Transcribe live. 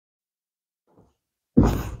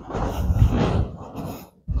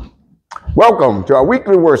Welcome to our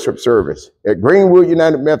weekly worship service at Greenwood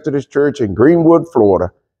United Methodist Church in Greenwood,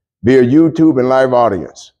 Florida, via YouTube and live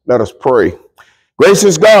audience. Let us pray.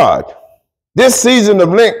 Gracious God, this season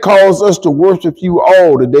of Lent calls us to worship you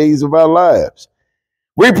all the days of our lives.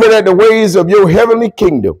 We pray that the ways of your heavenly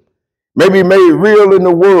kingdom may be made real in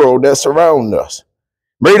the world that surrounds us.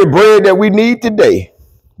 May the bread that we need today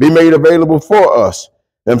be made available for us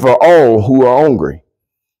and for all who are hungry.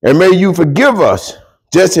 And may you forgive us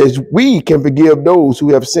just as we can forgive those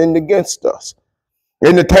who have sinned against us.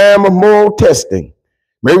 In the time of moral testing,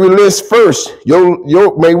 may we listen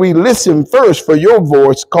first for your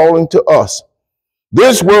voice calling to us.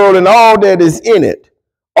 This world and all that is in it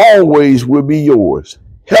always will be yours.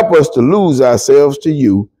 Help us to lose ourselves to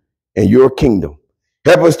you and your kingdom.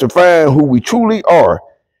 Help us to find who we truly are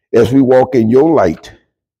as we walk in your light.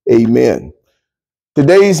 Amen.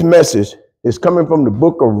 Today's message is coming from the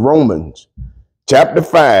book of Romans, chapter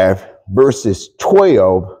 5, verses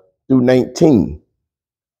 12 through 19.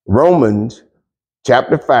 Romans,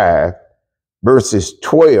 chapter 5, verses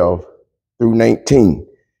 12 through 19.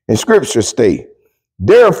 And scripture state,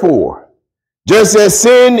 therefore, just as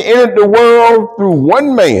sin entered the world through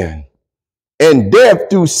one man, and death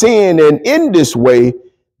through sin, and in this way,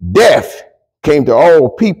 death came to all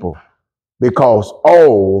people, because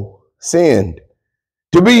all sinned.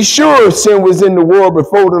 To be sure, sin was in the world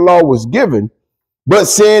before the law was given, but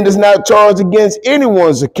sin does not charge against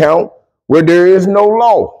anyone's account where there is no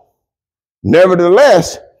law.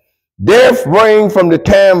 Nevertheless, death reigned from the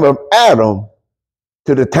time of Adam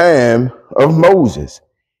to the time of Moses,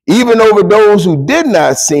 even over those who did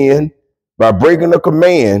not sin by breaking a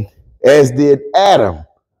command, as did Adam,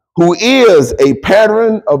 who is a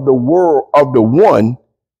pattern of the world of the one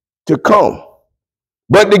to come.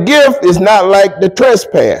 But the gift is not like the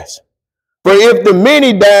trespass. For if the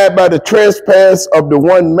many died by the trespass of the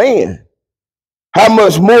one man, how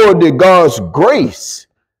much more did God's grace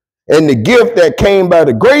and the gift that came by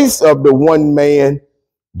the grace of the one man,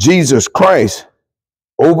 Jesus Christ,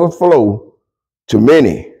 overflow to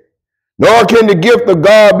many? Nor can the gift of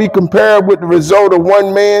God be compared with the result of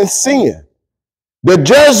one man's sin. The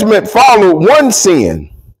judgment followed one sin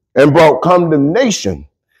and brought condemnation,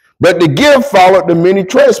 but the gift followed the many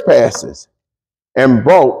trespasses and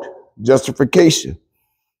brought justification.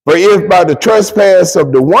 For if by the trespass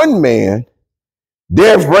of the one man,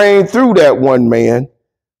 death reigned through that one man,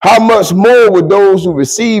 how much more would those who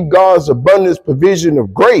receive God's abundant provision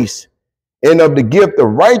of grace and of the gift of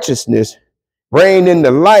righteousness reign in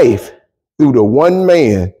the life through the one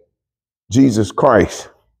man, Jesus Christ?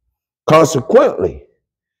 Consequently,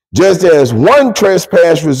 just as one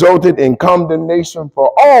trespass resulted in condemnation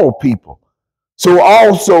for all people, so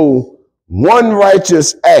also one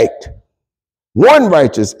righteous act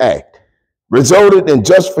resulted in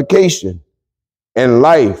justification and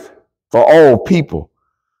life for all people.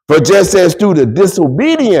 For just as through the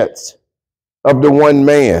disobedience of the one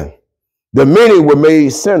man, the many were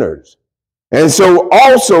made sinners, and so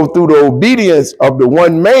also through the obedience of the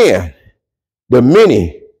one man, the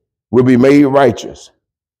many will be made righteous.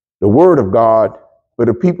 The word of God for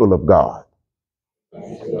the people of God.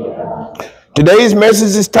 Today's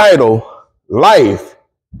message is titled, Life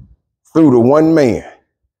Through the One Man.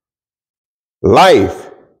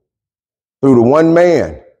 Life through the one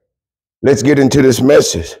man. Let's get into this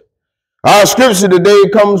message. Our scripture today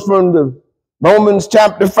comes from the Romans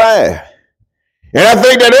chapter 5. And I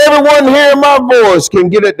think that everyone hearing my voice can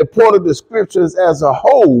get at the point of the scriptures as a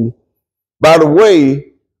whole by the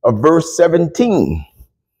way of verse 17.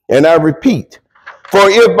 And I repeat, for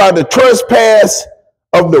if by the trespass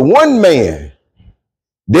of the one man,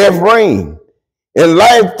 death reigned, and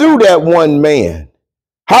life through that one man,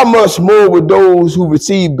 how much more would those who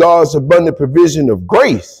receive God's abundant provision of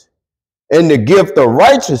grace and the gift of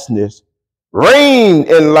righteousness reign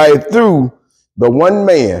in life through the one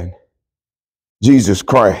man, Jesus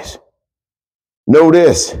Christ? Know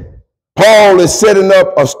this, Paul is setting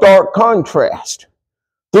up a stark contrast.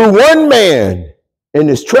 Through one man in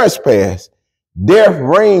his trespass, death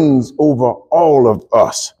reigns over all of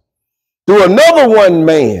us. Through another one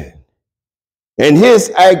man and his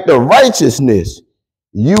act of righteousness,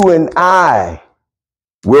 you and I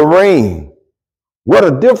will reign. What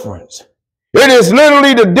a difference. It is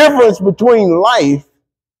literally the difference between life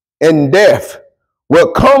and death,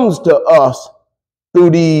 what comes to us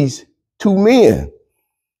through these two men.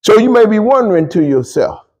 So you may be wondering to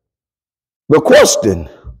yourself, the question,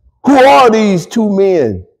 who are these two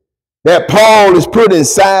men that Paul is putting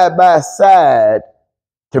side by side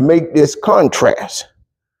to make this contrast?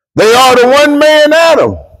 They are the one man,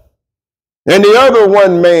 Adam, and the other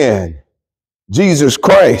one man, Jesus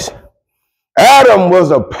Christ. Adam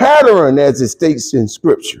was a pattern, as it states in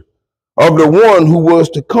Scripture, of the one who was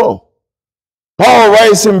to come. Paul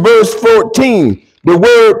writes in verse 14, the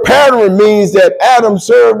word pattern means that Adam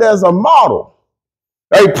served as a model,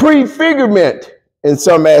 a prefigurement in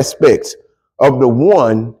some aspects of the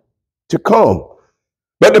one to come.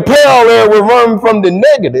 But the parallel will run from the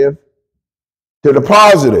negative to the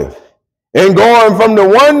positive, and going from the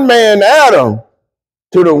one man Adam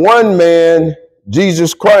to the one man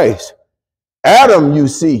Jesus Christ. Adam, you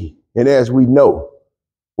see, and as we know,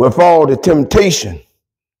 will fall to temptation,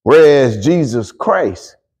 whereas Jesus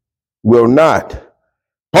Christ will not.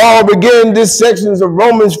 Paul began this section of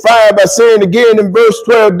Romans 5 by saying again in verse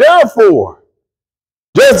 12, therefore,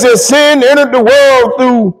 just as sin entered the world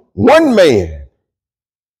through one man.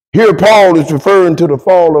 Here Paul is referring to the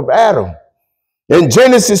fall of Adam. In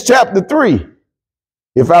Genesis chapter 3,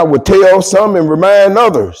 if I would tell some and remind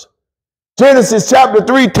others, Genesis chapter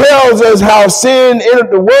 3 tells us how sin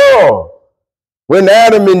entered the world when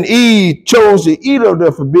Adam and Eve chose to eat of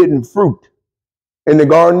the forbidden fruit in the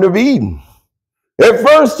Garden of Eden. At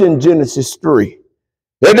first in Genesis 3,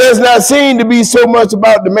 it does not seem to be so much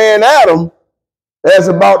about the man Adam as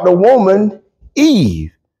about the woman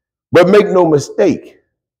Eve. But make no mistake,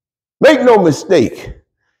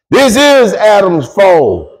 this is Adam's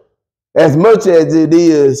fall as much as it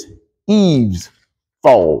is Eve's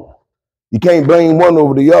fall. You can't blame one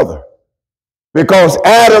over the other, because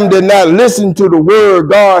Adam did not listen to the word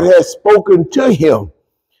God has spoken to him.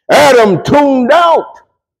 Adam tuned out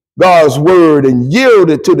God's word and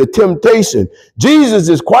yielded to the temptation. Jesus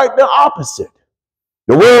is quite the opposite.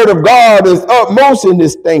 The word of God is upmost in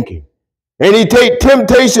his thinking, and he takes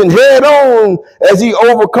temptation head on as he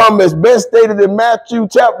overcomes, as best stated in Matthew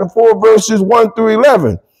chapter 4, verses 1 through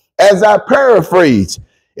 11. As I paraphrase,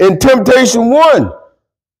 in temptation 1,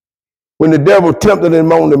 when the devil tempted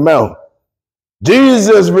him on the mount,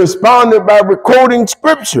 Jesus responded by quoting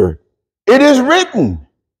scripture. It is written,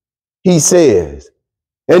 he says.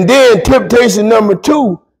 And then temptation number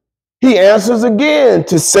 2, he answers again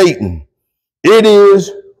to Satan. It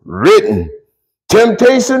is written.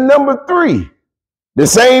 Temptation number 3, the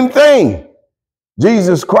same thing.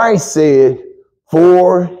 Jesus Christ said,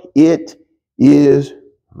 for it is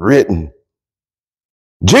written.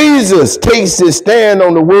 Jesus takes his stand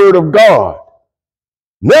on the word of God,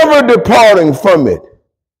 never departing from it.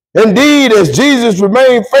 Indeed, as Jesus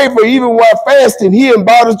remained faithful even while fasting, he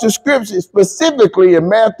embodies the scripture, specifically in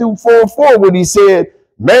Matthew 4:4, when he said,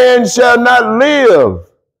 man shall not live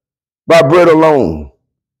by bread alone,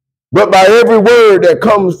 but by every word that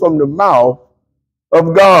comes from the mouth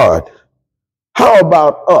of God. How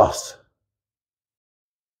about us?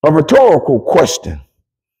 A rhetorical question.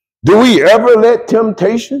 Do we ever let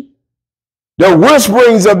temptation, the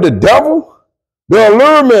whisperings of the devil, the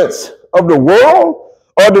allurements of the world,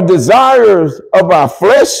 or the desires of our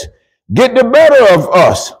flesh get the better of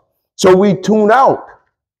us so we tune out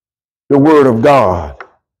the word of God?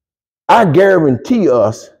 I guarantee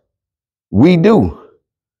us we do.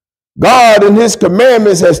 God in his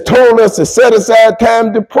commandments has told us to set aside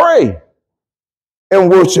time to pray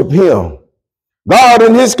and worship him. God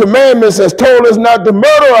in his commandments has told us not to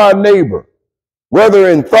murder our neighbor, whether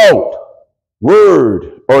in thought,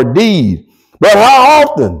 word, or deed. But how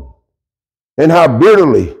often and how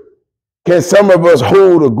bitterly can some of us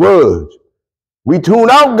hold a grudge? We tune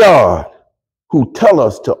out God, who tell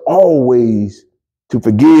us to always to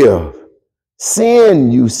forgive.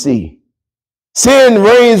 Sin, you see. Sin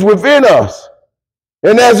reigns within us,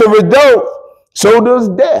 and as a result, so does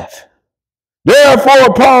death.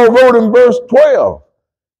 Therefore, Paul wrote in verse 12,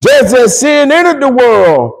 just as sin entered the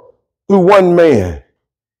world through one man,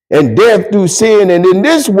 and death through sin, and in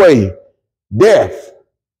this way, death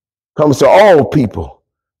comes to all people,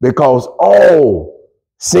 because all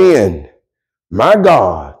sin. My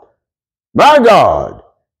God,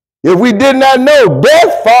 if we did not know,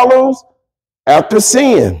 death follows after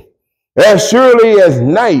sin, as surely as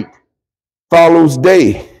night follows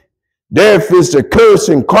day. Death is the curse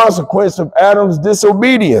and consequence of Adam's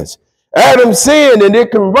disobedience. Adam sinned and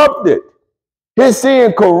it corrupted. His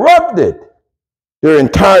sin corrupted the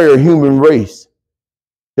entire human race.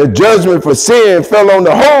 The judgment for sin fell on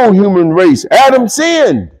the whole human race. Adam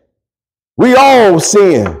sinned. We all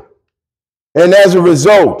sinned. And as a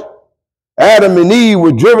result, Adam and Eve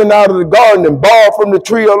were driven out of the garden and barred from the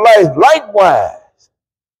tree of life. Likewise,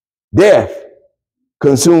 death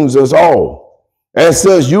consumes us all. And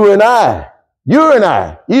says you and I,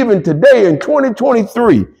 even today in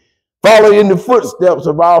 2023, follow in the footsteps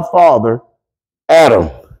of our father, Adam.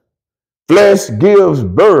 Flesh gives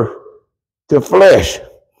birth to flesh.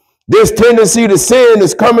 This tendency to sin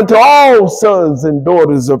is coming to all sons and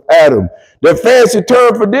daughters of Adam. The fancy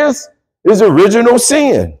term for this is original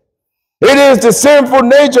sin. It is the sinful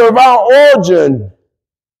nature of our origin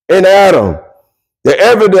in Adam. The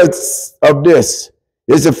evidence of this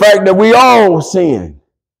is the fact that we all sin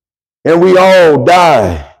and we all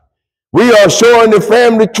die. We are showing the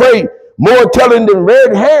family trait more telling than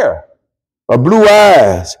red hair or blue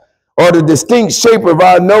eyes or the distinct shape of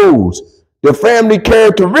our nose. The family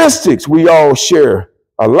characteristics we all share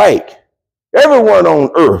alike. Everyone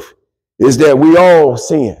on earth is that we all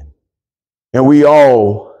sin and we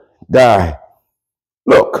all die.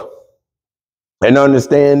 Look and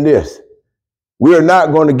understand this. We are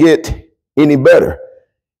not going to get any better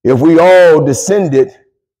if we all descended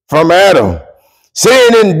from Adam.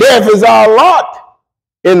 Sin and death is our lot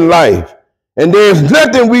in life, and there's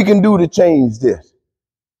nothing we can do to change this.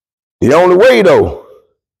 The only way, though,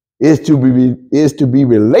 is to be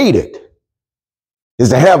related, is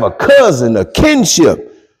to have a cousin, a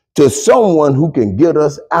kinship to someone who can get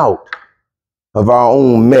us out of our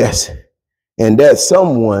own mess, and that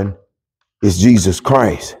someone is Jesus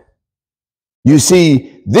Christ. You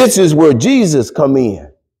see, this is where Jesus come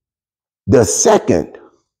in, the second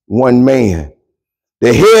one man,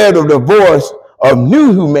 the head of the voice of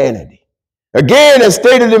new humanity. Again, as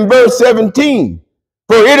stated in verse 17,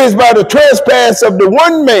 for it is by the trespass of the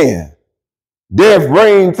one man, death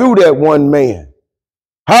reigned through that one man.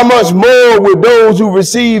 How much more will those who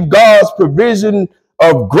receive God's provision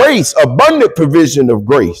of grace, abundant provision of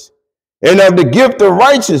grace, and of the gift of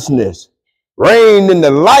righteousness, reign in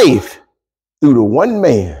the life through the one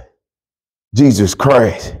man, Jesus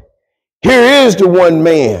Christ. Here is the one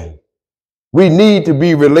man we need to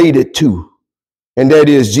be related to, and that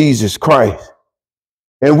is Jesus Christ.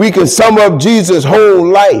 And we can sum up Jesus' whole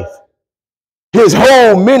life, his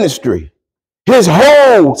whole ministry, his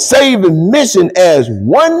whole saving mission as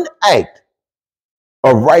one act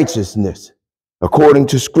of righteousness according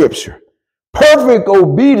to Scripture. Perfect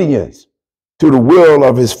obedience to the will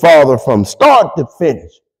of his Father from start to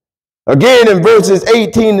finish. Again, in verses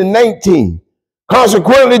 18 and 19,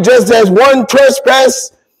 consequently, just as one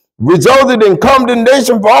trespass resulted in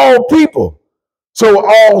condemnation for all people, so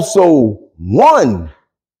also one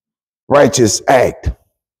righteous act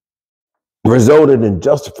resulted in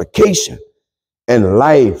justification and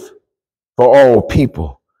life for all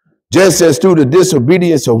people. Just as through the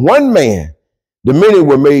disobedience of one man, the many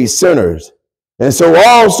were made sinners, and so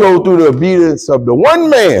also through the obedience of the one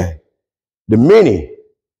man, the many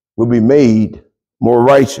will be made more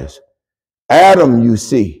righteous. Adam, you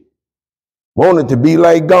see, wanted to be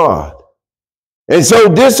like God, and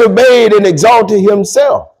so disobeyed and exalted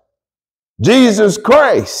himself. Jesus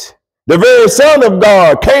Christ, the very Son of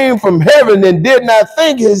God, came from heaven and did not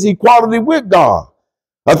think his equality with God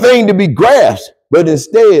a thing to be grasped, but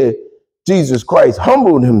instead, Jesus Christ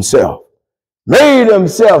humbled himself, made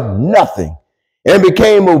himself nothing, and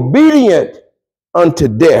became obedient unto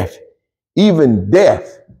death, even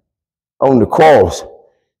death on the cross.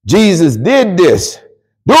 Jesus did this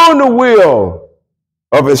doing the will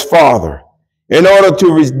of his Father in order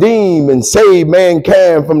to redeem and save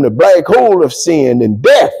mankind from the black hole of sin and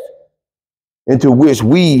death into which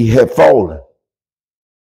we have fallen.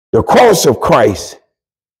 The cross of Christ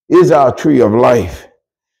is our tree of life.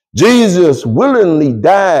 Jesus willingly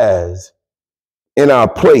dies in our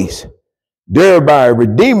place, thereby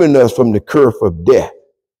redeeming us from the curse of death,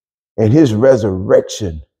 and his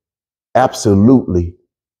resurrection absolutely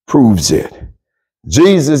proves it.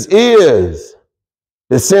 Jesus is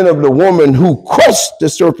the sin of the woman who crushed the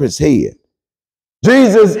serpent's head.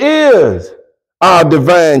 Jesus is our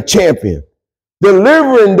divine champion,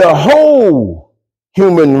 delivering the whole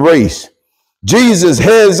human race. Jesus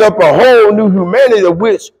heads up a whole new humanity of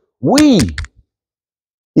which we,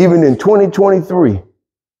 even in 2023,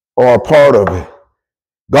 are a part of it.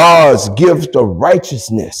 God's gift of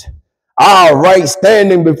righteousness, our right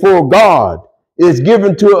standing before God, is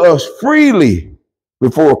given to us freely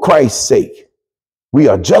before Christ's sake. We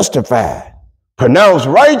are justified, pronounced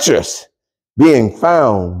righteous, being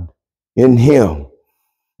found in him.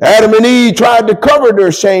 Adam and Eve tried to cover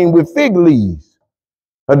their shame with fig leaves,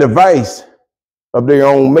 a device of their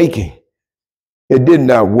own making. It did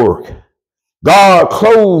not work. God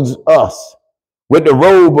clothes us with the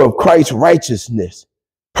robe of Christ's righteousness,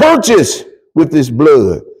 purchased with his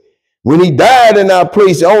blood. When he died in our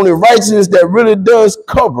place, the only righteousness that really does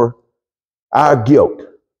cover our guilt.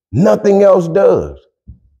 Nothing else does.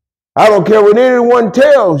 I don't care what anyone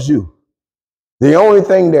tells you. The only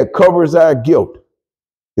thing that covers our guilt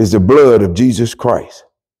is the blood of Jesus Christ.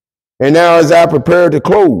 And now as I prepare to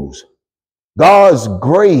close, God's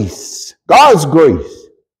grace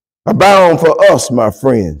abound for us, my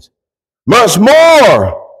friends. Much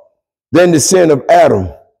more than the sin of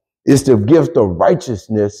Adam is the gift of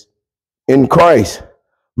righteousness in Christ.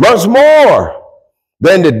 Much more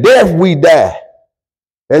than the death we die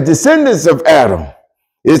as descendants of Adam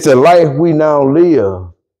is the life we now live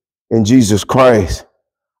in Jesus Christ.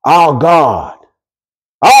 Our God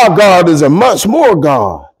is a much more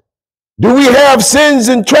God. Do we have sins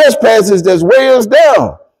and trespasses that weigh us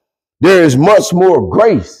down? There is much more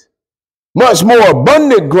grace, much more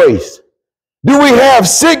abundant grace. Do we have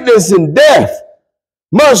sickness and death?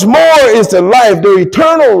 Much more is the life, the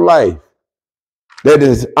eternal life that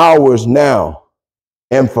is ours now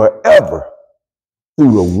and forever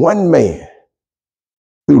through the one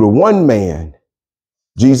man,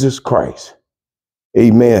 Jesus Christ.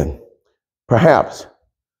 Amen. Perhaps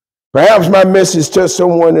my message touched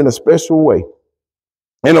someone in a special way,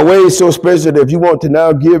 in a way so special that if you want to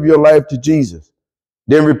now give your life to Jesus,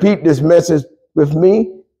 then repeat this message with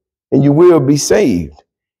me and you will be saved.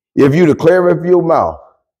 If you declare with your mouth,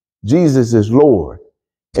 Jesus is Lord,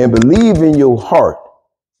 and believe in your heart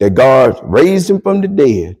that God raised him from the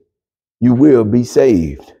dead, you will be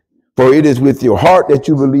saved. For it is with your heart that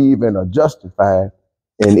you believe and are justified,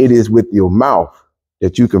 and it is with your mouth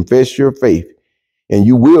that you confess your faith, and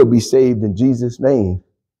you will be saved in Jesus' name.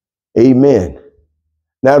 Amen.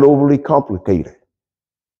 Not overly complicated.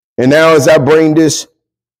 And now as I bring this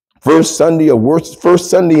first Sunday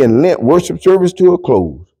in Lent worship service to a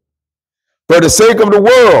close, for the sake of the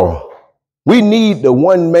world, we need the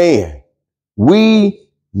one man. We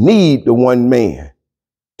need the one man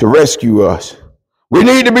to rescue us. We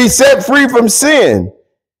need to be set free from sin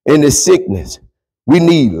and the sickness. We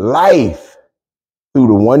need life through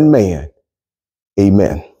the one man.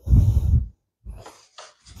 Amen.